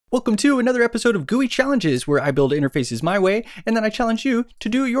Welcome to another episode of GUI Challenges, where I build interfaces my way, and then I challenge you to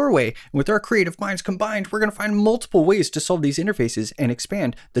do it your way. And with our creative minds combined, we're going to find multiple ways to solve these interfaces and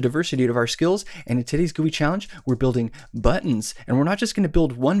expand the diversity of our skills. And in today's GUI Challenge, we're building buttons. And we're not just going to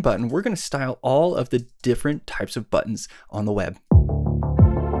build one button, we're going to style all of the different types of buttons on the web.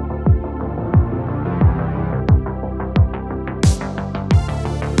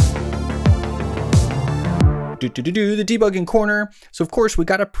 The debugging corner. So of course we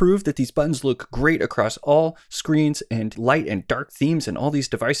got to prove that these buttons look great across all screens and light and dark themes and all these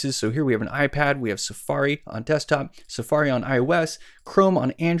devices. So here we have an iPad, we have Safari on desktop, Safari on iOS, Chrome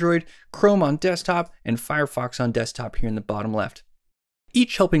on Android, Chrome on desktop, and Firefox on desktop here in the bottom left.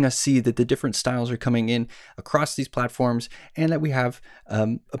 Each helping us see that the different styles are coming in across these platforms and that we have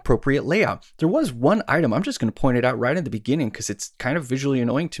appropriate layout. There was one item, I'm just going to point it out right at the beginning because it's kind of visually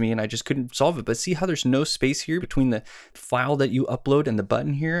annoying to me and I just couldn't solve it. But see how there's no space here between the file that you upload and the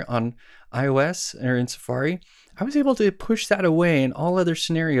button here on iOS or in Safari? I was able to push that away in all other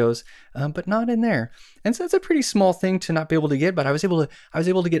scenarios, but not in there. And so that's a pretty small thing to not be able to get, but I was able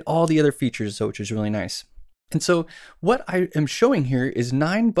to get all the other features, so, which is really nice. And so what I am showing here is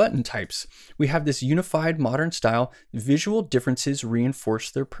 9 button types. We have this unified modern style. Visual differences reinforce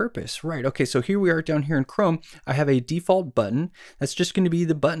their purpose. Right, okay, so here we are down here in Chrome. I have a default button. That's just going to be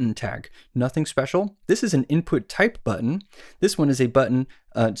the button tag. Nothing special. This is an input type button. This one is a button,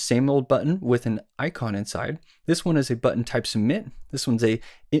 same old button with an icon inside. This one is a button type submit. This one's a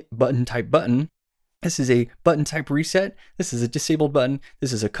button type button. This is a button type reset. This is a disabled button.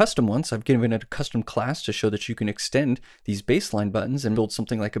 This is a custom one. So I've given it a custom class to show that you can extend these baseline buttons and build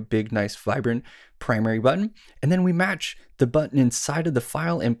something like a big, nice, vibrant primary button. And then we match the button inside of the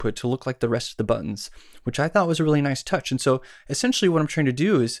file input to look like the rest of the buttons, which I thought was a really nice touch. And so essentially what I'm trying to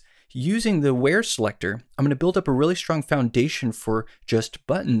do is, using the where selector, I'm going to build up a really strong foundation for just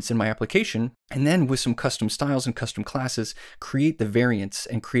buttons in my application. And then with some custom styles and custom classes, create the variants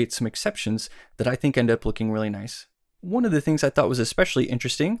and create some exceptions that I think end up looking really nice. One of the things I thought was especially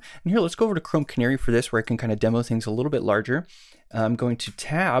interesting, and here let's go over to Chrome Canary for this, where I can kind of demo things a little bit larger. I'm going to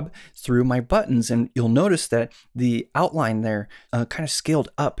tab through my buttons, and you'll notice that the outline there kind of scaled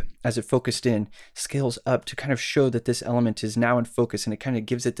up as it focused in, scales up to kind of show that this element is now in focus, and it kind of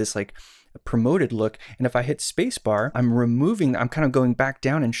gives it this like a promoted look. And if I hit spacebar, I'm kind of going back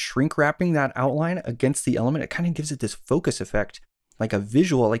down and shrink wrapping that outline against the element. It kind of gives it this focus effect, like a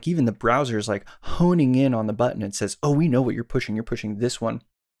visual, like even the browser is like honing in on the button and says, oh, we know what you're pushing this one.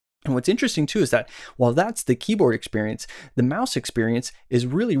 And what's interesting too is that while that's the keyboard experience, the mouse experience is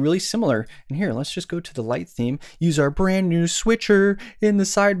really, really similar. And here, let's just go to the light theme, use our brand new switcher in the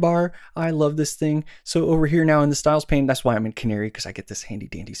sidebar. I love this thing. So over here now in the styles pane, that's why I'm in Canary, because I get this handy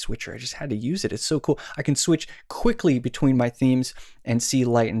dandy switcher. I just had to use it. It's so cool. I can switch quickly between my themes and see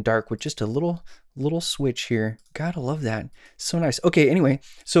light and dark with just a little switch here. Gotta love that. So nice. Okay, anyway,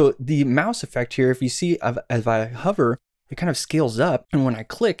 so the mouse effect here, if you see, as I hover, it kind of scales up, and when I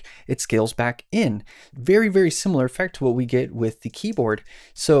click, it scales back in. Very, very similar effect to what we get with the keyboard.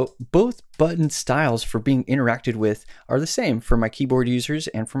 So both button styles for being interacted with are the same for my keyboard users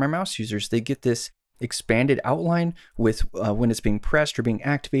and for my mouse users. They get this expanded outline with when it's being pressed or being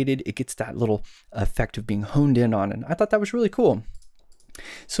activated, it gets that little effect of being honed in on, and I thought that was really cool.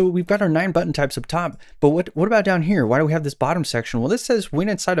 So we've got our 9 button types up top, but what about down here? Why do we have this bottom section? Well, this says when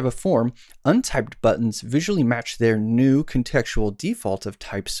inside of a form, untyped buttons visually match their new contextual default of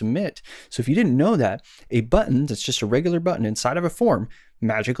type submit. So if you didn't know that, a button that's just a regular button inside of a form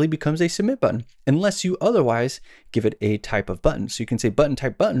magically becomes a submit button unless you otherwise give it a type of button. So you can say button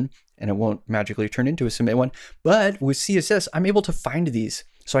type button and it won't magically turn into a submit one. But with CSS, I'm able to find these.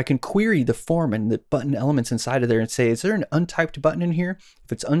 So I can query the form and the button elements inside of there and say, is there an untyped button in here?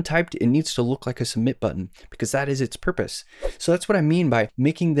 If it's untyped, it needs to look like a submit button because that is its purpose. So that's what I mean by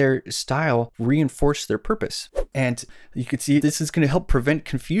making their style reinforce their purpose. And you can see this is going to help prevent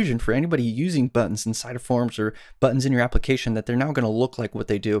confusion for anybody using buttons inside of forms or buttons in your application, that they're now going to look like what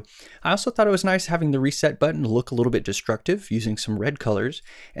they do. I also thought it was nice having the reset button look a little bit destructive using some red colors,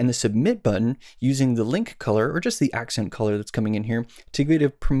 and the submit button using the link color or just the accent color that's coming in here to give it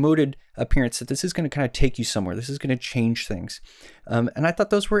a promoted appearance that this is going to kind of take you somewhere. This is going to change things. And I thought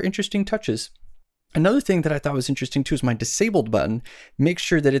those were interesting touches. Another thing that I thought was interesting too is my disabled button. Make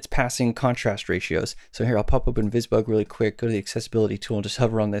sure that it's passing contrast ratios. So here I'll pop open VisBug really quick, go to the accessibility tool and just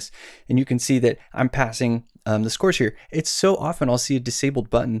hover on this. And you can see that I'm passing the scores here. It's so often I'll see a disabled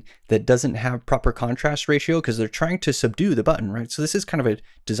button that doesn't have proper contrast ratio because they're trying to subdue the button, right? So this is kind of a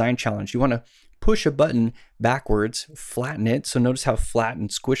design challenge. You want to push a button backwards, flatten it. So notice how flat and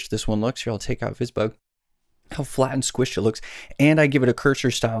squished this one looks. Here, I'll take out VisBug. how flat and squished it looks, and I give it a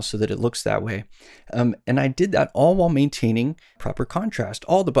cursor style so that it looks that way. And I did that all while maintaining proper contrast.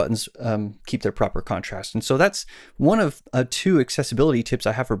 All the buttons keep their proper contrast. And so that's one of two accessibility tips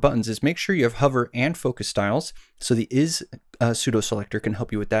I have for buttons is make sure you have hover and focus styles. So the is pseudo selector can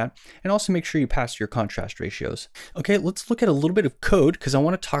help you with that. And also make sure you pass your contrast ratios. Okay, let's look at a little bit of code because I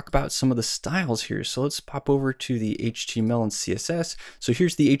want to talk about some of the styles here. So let's pop over to the HTML and CSS. So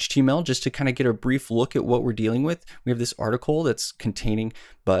here's the HTML just to kind of get a brief look at what we're dealing with. We have this article that's containing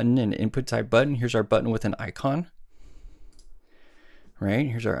button and input type button. Here's our button with an icon. Right,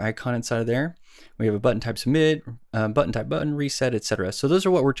 here's our icon inside of there. We have a button type submit, button type button, reset, etc. So those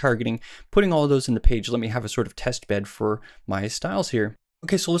are what we're targeting. Putting all of those in the page, let me have a sort of test bed for my styles here.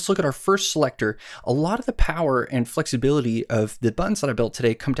 Okay, so let's look at our first selector. A lot of the power and flexibility of the buttons that I built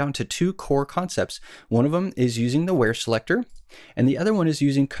today come down to two core concepts. One of them is using the where selector, and the other one is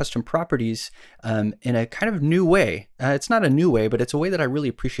using custom properties in a kind of new way. It's not a new way, but it's a way that I really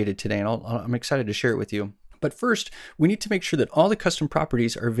appreciated today, and I'm excited to share it with you. But first, we need to make sure that all the custom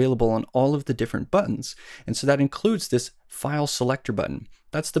properties are available on all of the different buttons. And so that includes this file selector button.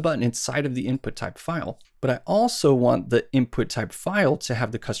 That's the button inside of the input type file. But I also want the input type file to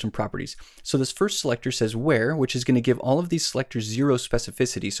have the custom properties. So this first selector says where, which is going to give all of these selectors 0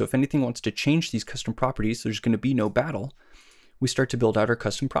 specificity. So if anything wants to change these custom properties, there's going to be no battle. We start to build out our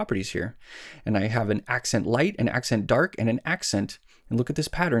custom properties here. And I have an accent light, an accent dark, and an accent. And look at this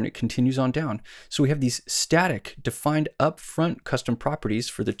pattern, it continues on down. So we have these static defined upfront custom properties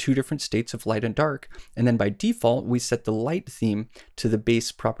for the two different states of light and dark. And then by default, we set the light theme to the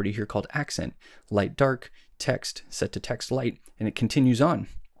base property here called accent. Light dark, text, set to text light, and it continues on.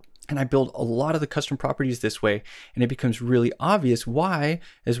 And I build a lot of the custom properties this way, and it becomes really obvious why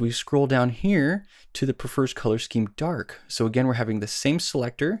as we scroll down here to the prefers color scheme dark. So again, we're having the same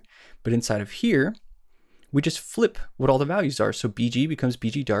selector, but inside of here, we just flip what all the values are. So BG becomes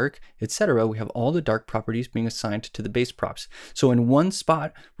BG dark, etc. We have all the dark properties being assigned to the base props. So in one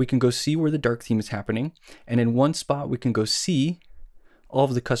spot, we can go see where the dark theme is happening. And in one spot, we can go see all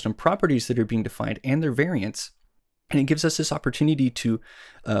of the custom properties that are being defined and their variants. And it gives us this opportunity to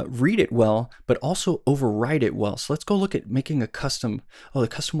read it well, but also override it well. So let's go look at making a custom. Oh, the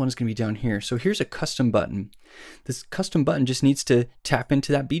custom one is going to be down here. So here's a custom button. This custom button just needs to tap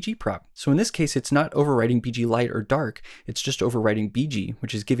into that BG prop. So in this case, it's not overriding BG light or dark. It's just overriding BG,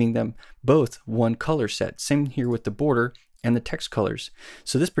 which is giving them both one color set. Same here with the border and the text colors.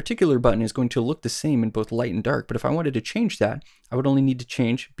 So this particular button is going to look the same in both light and dark, but if I wanted to change that, I would only need to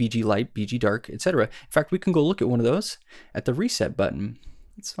change BG light, BG dark, etc. In fact, we can go look at one of those at the reset button.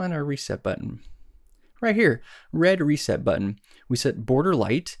 Let's find our reset button. Right here, red reset button. We set border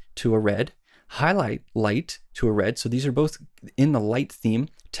light to a red, highlight light to a red. So these are both in the light theme.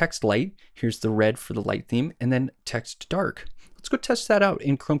 Text light, here's the red for the light theme, and then text dark. Let's go test that out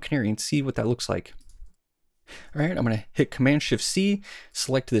in Chrome Canary and see what that looks like. All right, I'm going to hit Command-Shift-C,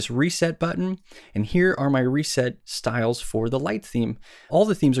 select this reset button, and here are my reset styles for the light theme. All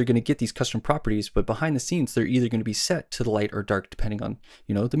the themes are going to get these custom properties, but behind the scenes, they're either going to be set to the light or dark, depending on,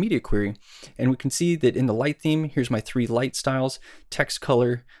 the media query. And we can see that in the light theme, here's my 3 light styles, text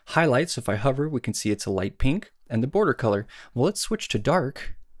color, highlights. So if I hover, we can see it's a light pink, and the border color. Well, let's switch to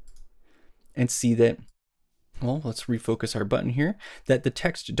dark and see that. Well, let's refocus our button here, that the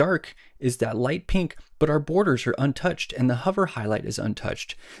text dark is that light pink, but our borders are untouched and the hover highlight is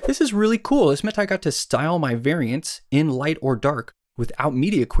untouched. This is really cool. This meant I got to style my variants in light or dark without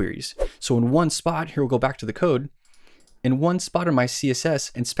media queries. So in one spot, here we'll go back to the code, in one spot in my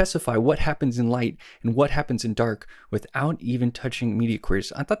CSS and specify what happens in light and what happens in dark without even touching media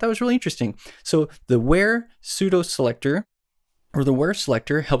queries. I thought that was really interesting. So the where pseudo selector or the where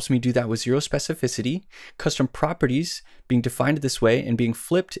selector helps me do that with 0 specificity, custom properties being defined this way and being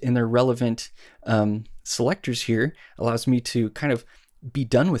flipped in their relevant selectors here allows me to kind of be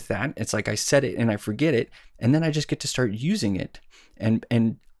done with that. It's like I set it and I forget it, and then I just get to start using it and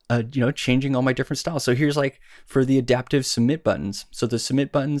changing all my different styles. So here's like for the adaptive submit buttons. So the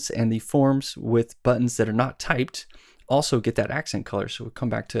submit buttons and the forms with buttons that are not typed also get that accent color. So we'll come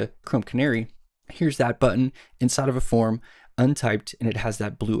back to Chrome Canary. Here's that button inside of a form, untyped, and it has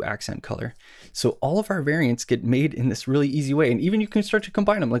that blue accent color. So all of our variants get made in this really easy way. And even you can start to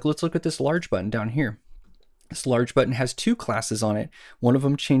combine them. Like let's look at this large button down here. This large button has 2 classes on it. One of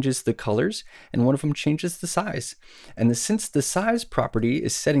them changes the colors and one of them changes the size. And since the size property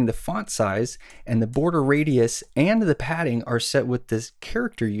is setting the font size and the border radius and the padding are set with this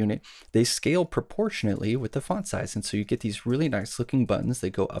character unit, they scale proportionately with the font size. And so you get these really nice looking buttons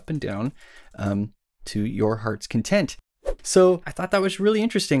that go up and down to your heart's content. So I thought that was really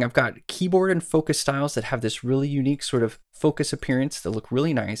interesting. I've got keyboard and focus styles that have this really unique sort of focus appearance that look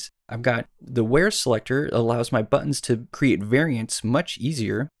really nice. I've got the where selector allows my buttons to create variants much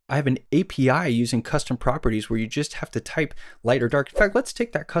easier. I have an API using custom properties where you just have to type light or dark. In fact, let's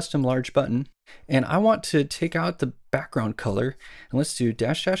take that custom large button and I want to take out the background color and let's do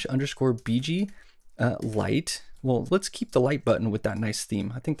 --_BG light. Well, let's keep the light button with that nice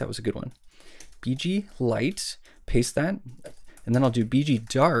theme. I think that was a good one. BG light, paste that, and then I'll do BG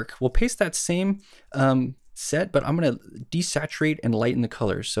dark. We'll paste that same set, but I'm gonna desaturate and lighten the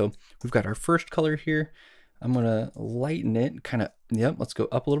colors. So we've got our first color here. I'm gonna lighten it, kind of, yep, let's go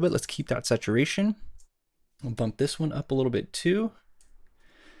up a little bit. Let's keep that saturation. I'll bump this one up a little bit too.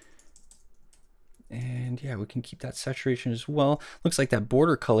 And yeah, we can keep that saturation as well. Looks like that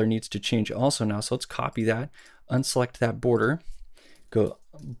border color needs to change also now. So let's copy that, unselect that border, go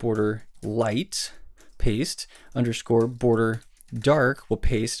border light, paste, _ border dark, we'll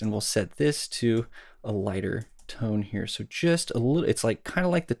paste, and we'll set this to a lighter tone here. So just a little, it's like kind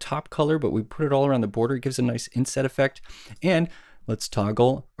of like the top color, but we put it all around the border. It gives a nice inset effect. And let's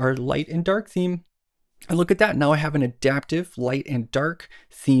toggle our light and dark theme. And look at that. Now I have an adaptive light and dark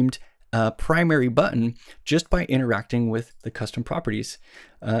themed primary button just by interacting with the custom properties.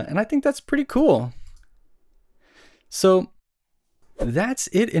 And I think that's pretty cool. So that's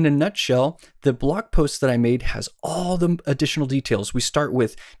it in a nutshell. The blog post that I made has all the additional details. We start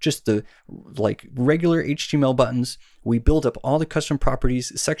with just the like regular HTML buttons. We build up all the custom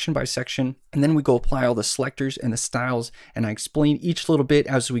properties section by section, and then we go apply all the selectors and the styles, and I explain each little bit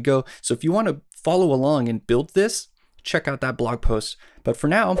as we go. So if you want to follow along and build this, check out that blog post. But for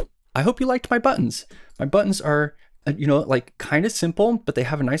now, I hope you liked my buttons. My buttons are, you know, like kind of simple, but they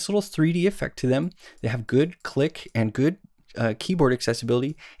have a nice little 3D effect to them. They have good click and good keyboard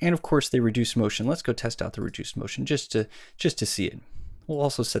accessibility, and of course they reduce motion. Let's go test out the reduced motion just to see it. We'll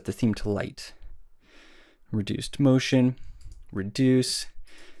also set the theme to light. Reduced motion, reduce,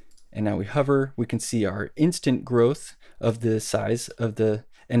 and now we hover. We can see our instant growth of the size of the,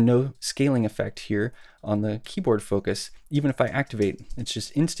 and no scaling effect here on the keyboard focus. Even if I activate, it's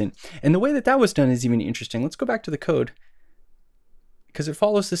just instant. And the way that that was done is even interesting. Let's go back to the code because it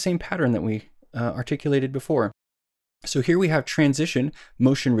follows the same pattern that we articulated before. So here we have transition,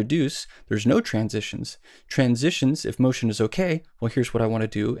 motion reduce. There's no transitions. Transitions, if motion is okay, well, here's what I want to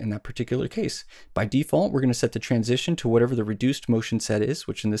do in that particular case. By default, we're going to set the transition to whatever the reduced motion set is,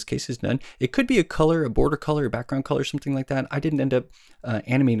 which in this case is none. It could be a color, a border color, a background color, something like that. I didn't end up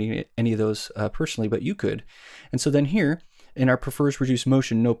animating any of those personally, but you could. And so then here, in our prefers reduce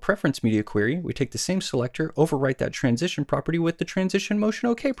motion no preference media query, we take the same selector, overwrite that transition property with the transition motion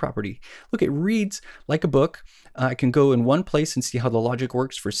OK property. Look, it reads like a book. I can go in one place and see how the logic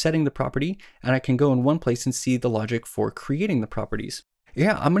works for setting the property, and I can go in one place and see the logic for creating the properties.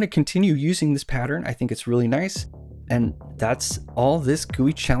 Yeah, I'm going to continue using this pattern. I think it's really nice. And that's all this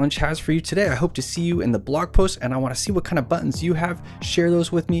GUI challenge has for you today. I hope to see you in the blog post, and I want to see what kind of buttons you have. Share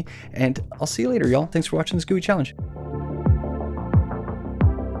those with me, and I'll see you later, y'all. Thanks for watching this GUI challenge.